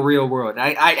in the real world.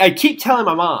 I keep telling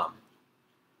my mom,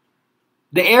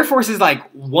 the Air Force is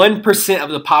like 1% of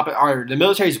the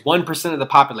military is 1% of the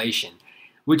population,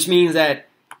 which means that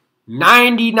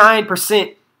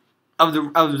 99% of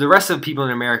the rest of the people in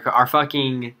America are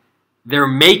fucking, they're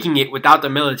making it without the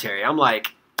military. I'm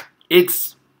like,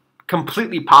 it's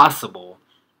completely possible.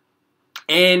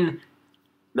 And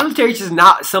military is just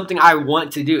not something I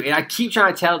want to do. And I keep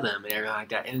trying to tell them and everything like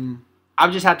that. And I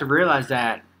just have to realize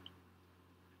that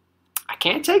I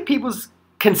can't take people's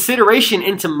consideration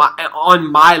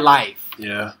on my life.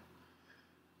 Yeah.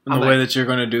 And the way that you're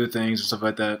going to do things and stuff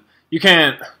like that. You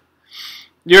can't.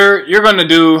 You're going to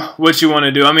do what you want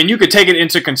to do. I mean, you could take it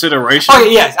into consideration. Oh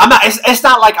yes, I'm not. It's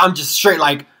not like I'm just straight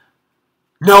like,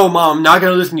 no, mom, I'm not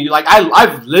going to listen to you. Like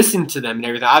I've listened to them and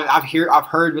everything. I've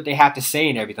heard what they have to say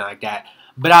and everything like that.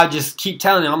 But I just keep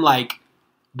telling them, I'm like,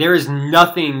 there is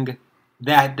nothing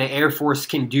that the Air Force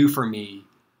can do for me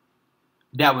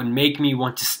that would make me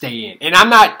want to stay in. And I'm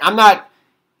not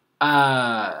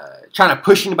trying to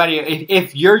push anybody.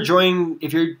 If you're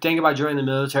thinking about joining the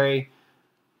military,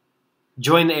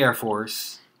 join the Air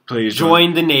Force. Please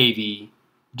join the Navy.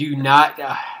 Do not.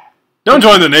 Don't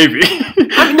join the Navy.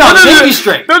 No, the Navy's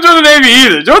straight. Don't join the Navy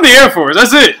either. Join the Air Force.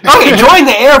 That's it. Okay, join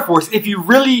the Air Force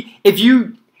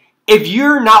if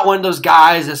you're not one of those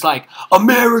guys that's like,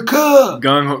 America,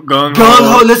 gung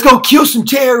ho, let's go kill some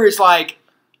terrorists. Like,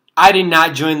 I did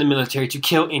not join the military to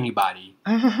kill anybody.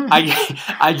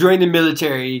 I joined the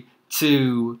military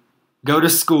to go to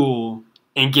school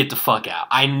and get the fuck out.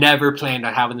 I never planned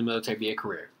on having the military be a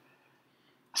career.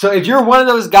 So if you're one of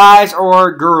those guys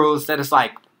or girls that is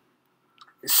like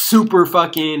super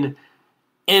fucking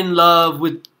in love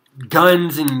with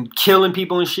guns and killing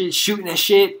people and shit, shooting at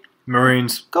shit,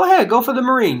 Marines. Go ahead. Go for the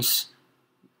Marines.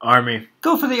 Army.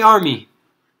 Go for the Army.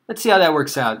 Let's see how that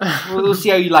works out. We'll see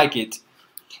how you like it.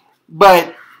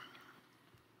 But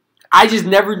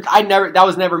that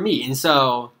was never me. And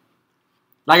so,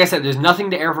 like I said, there's nothing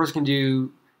the Air Force can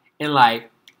do. And like,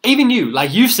 even you,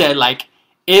 like you said, like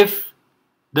if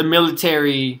the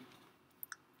military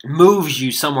moves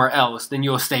you somewhere else, then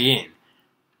you'll stay in.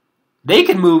 They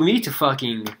could move me to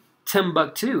fucking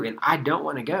Timbuktu, and I don't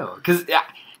want to go because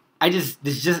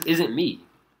this just isn't me.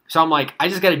 So I'm like, I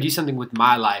just got to do something with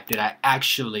my life that I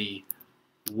actually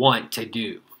want to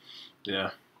do.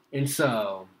 Yeah. And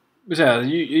so, yeah,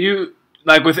 you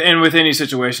like with any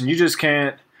situation, you just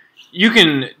can't. You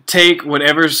can take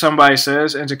whatever somebody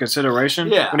says into consideration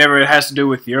whenever it has to do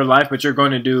with your life, but you're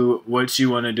going to do what you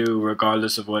want to do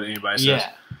regardless of what anybody says.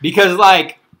 Yeah, because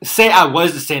like, say I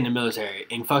was to stay in the military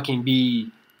and fucking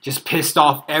be just pissed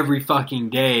off every fucking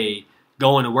day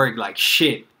going to work like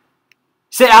shit.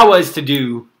 Say I was to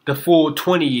do the full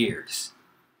 20 years.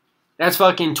 That's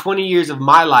fucking 20 years of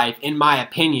my life, in my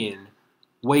opinion,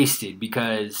 wasted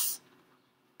because...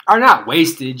 Or not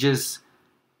wasted, just...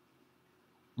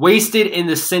 Wasted in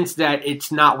the sense that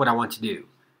it's not what I want to do.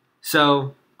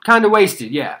 So, kind of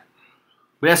wasted, yeah.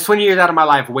 But that's 20 years out of my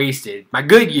life wasted. My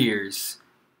good years.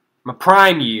 My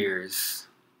prime years.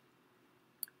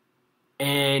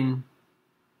 And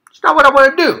it's not what I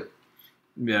want to do.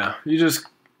 Yeah, you just,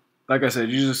 like I said,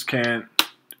 you just can't,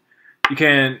 you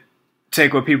can't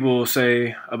take what people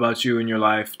say about you in your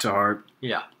life to heart.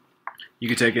 Yeah. You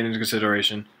can take it into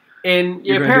consideration. And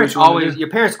your parents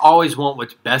always want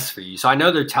what's best for you. So I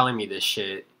know they're telling me this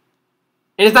shit.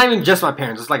 And it's not even just my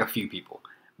parents, it's like a few people.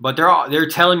 But they're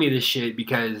telling me this shit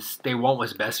because they want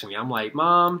what's best for me. I'm like,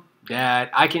 Mom, Dad,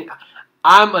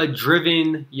 I'm a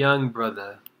driven young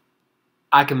brother.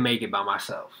 I can make it by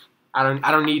myself. I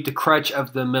don't need the crutch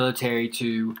of the military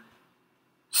to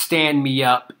stand me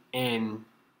up and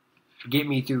get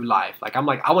me through life. Like I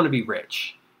want to be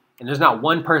rich. And there's not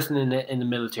one person in the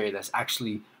military that's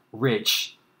actually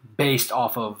rich based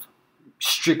off of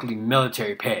strictly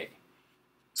military pay.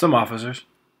 Some officers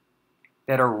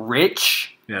that are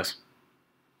rich, yes,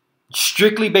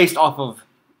 strictly based off of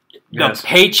the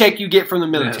paycheck you get from the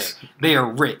military. Yes. They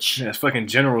are rich. Yes, fucking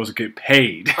generals get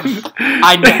paid.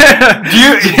 I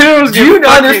know. Do you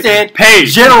understand? Paid.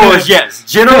 Generals, yes,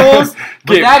 generals.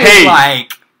 But get that paid. Is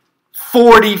like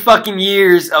 40 fucking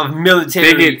years of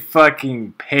military. They get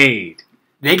fucking paid.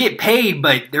 They get paid,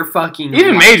 but they're fucking...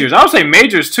 Even majors. I would say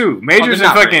majors, too. Majors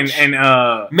and fucking... Rich. And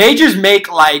majors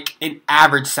make, like, an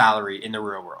average salary in the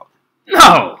real world.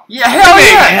 No. Yeah, hell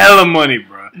they yeah. make hella money,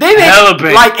 bro. They make, hella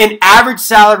big. like, an average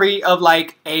salary of,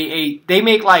 like, they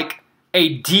make, like,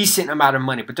 a decent amount of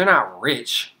money, but they're not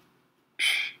rich.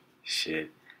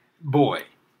 Shit. Boy.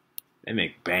 They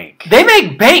make bank. They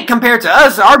make bank compared to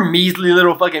us, our measly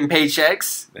little fucking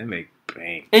paychecks. They make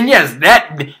bank. And yes,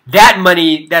 that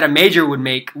money that a major would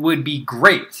make would be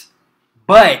great.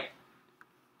 But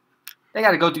they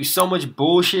got to go through so much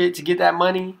bullshit to get that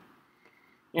money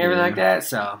and everything like that.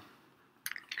 So,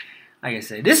 like I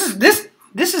said, this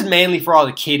is mainly for all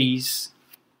the kiddies.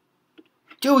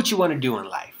 Do what you want to do in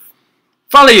life.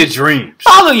 Follow your dreams.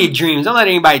 Follow your dreams. Don't let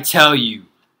anybody tell you.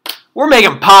 We're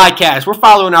making podcasts. We're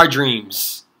following our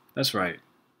dreams. That's right.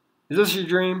 Is this your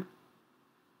dream?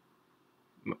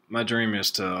 My dream is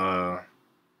to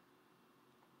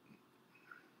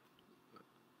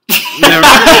never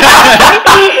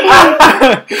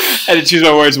I had to choose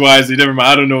my words wisely. Never mind.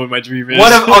 I don't know what my dream is.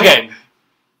 Okay.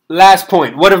 Last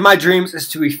point. One of my dreams is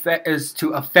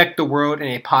to affect the world in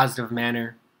a positive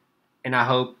manner, and I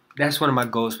hope that's one of my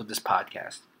goals with this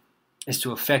podcast is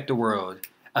to affect the world,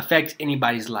 affect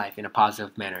anybody's life in a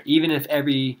positive manner. Even if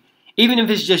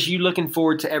it's just you looking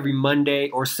forward to every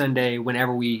Monday or Sunday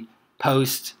whenever we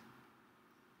post,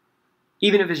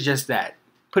 even if it's just that,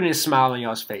 putting a smile on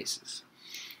y'all's faces.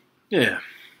 Yeah.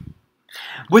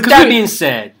 With that being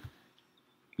said,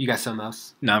 you got something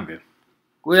else? No, I'm good.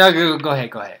 Well, go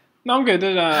ahead. No, I'm good.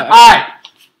 All right.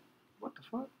 What the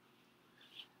fuck?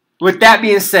 With that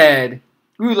being said,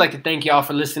 we would like to thank y'all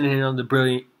for listening in on the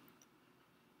brilliant...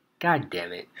 God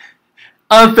damn it.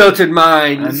 Unfiltered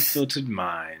Minds.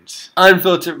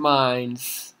 Unfiltered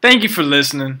Minds. Thank you for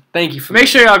listening. Make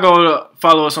sure y'all go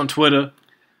follow us on Twitter.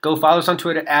 Go follow us on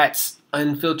Twitter at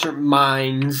Unfiltered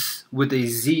Minds with a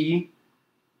Z.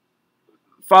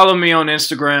 Follow me on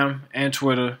Instagram and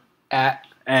Twitter at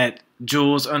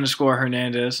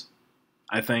Jules_Hernandez.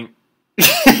 I think.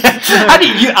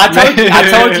 I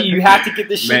told you have to get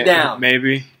this shit down.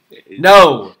 Maybe.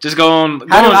 No. Just go on.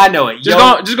 How do I know it?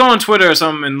 Just go on Twitter or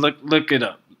something and look it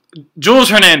up. Jules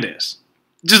Hernandez.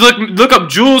 Just look up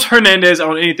Jules Hernandez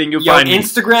on anything you'll find. Your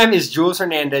Instagram is Jules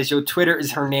Hernandez. Your Twitter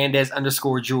is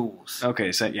Hernandez_Jules.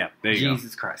 Okay, so yeah, there you go.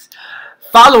 Jesus Christ.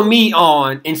 Follow me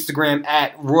on Instagram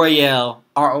at Royale,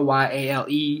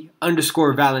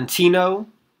 ROYALE_Valentino.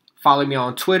 Follow me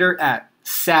on Twitter at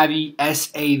Savvy,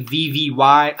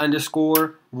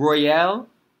 SAVVY_Royale.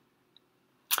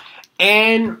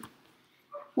 And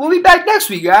we'll be back next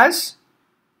week, guys.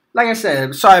 Like I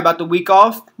said, sorry about the week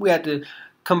off. We had to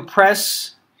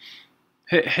compress.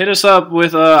 Hit us up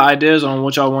with ideas on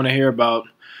what y'all want to hear about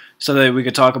so that we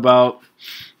could talk about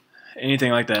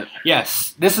anything like that.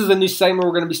 Yes. This is a new segment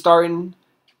we're going to be starting.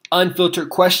 Unfiltered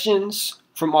questions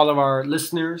from all of our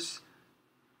listeners.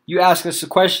 You ask us a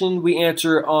question, we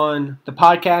answer on the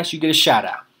podcast, you get a shout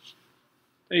out.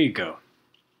 There you go.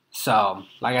 So,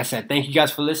 like I said, thank you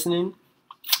guys for listening.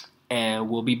 And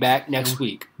we'll be back next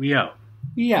week. We out.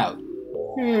 We out.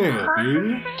 Yeah,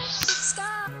 baby.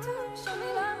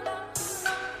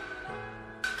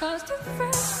 Cause the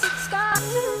first it's got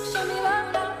to show me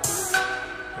love.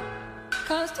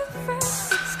 Cause the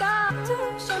first it's got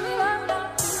to show me love.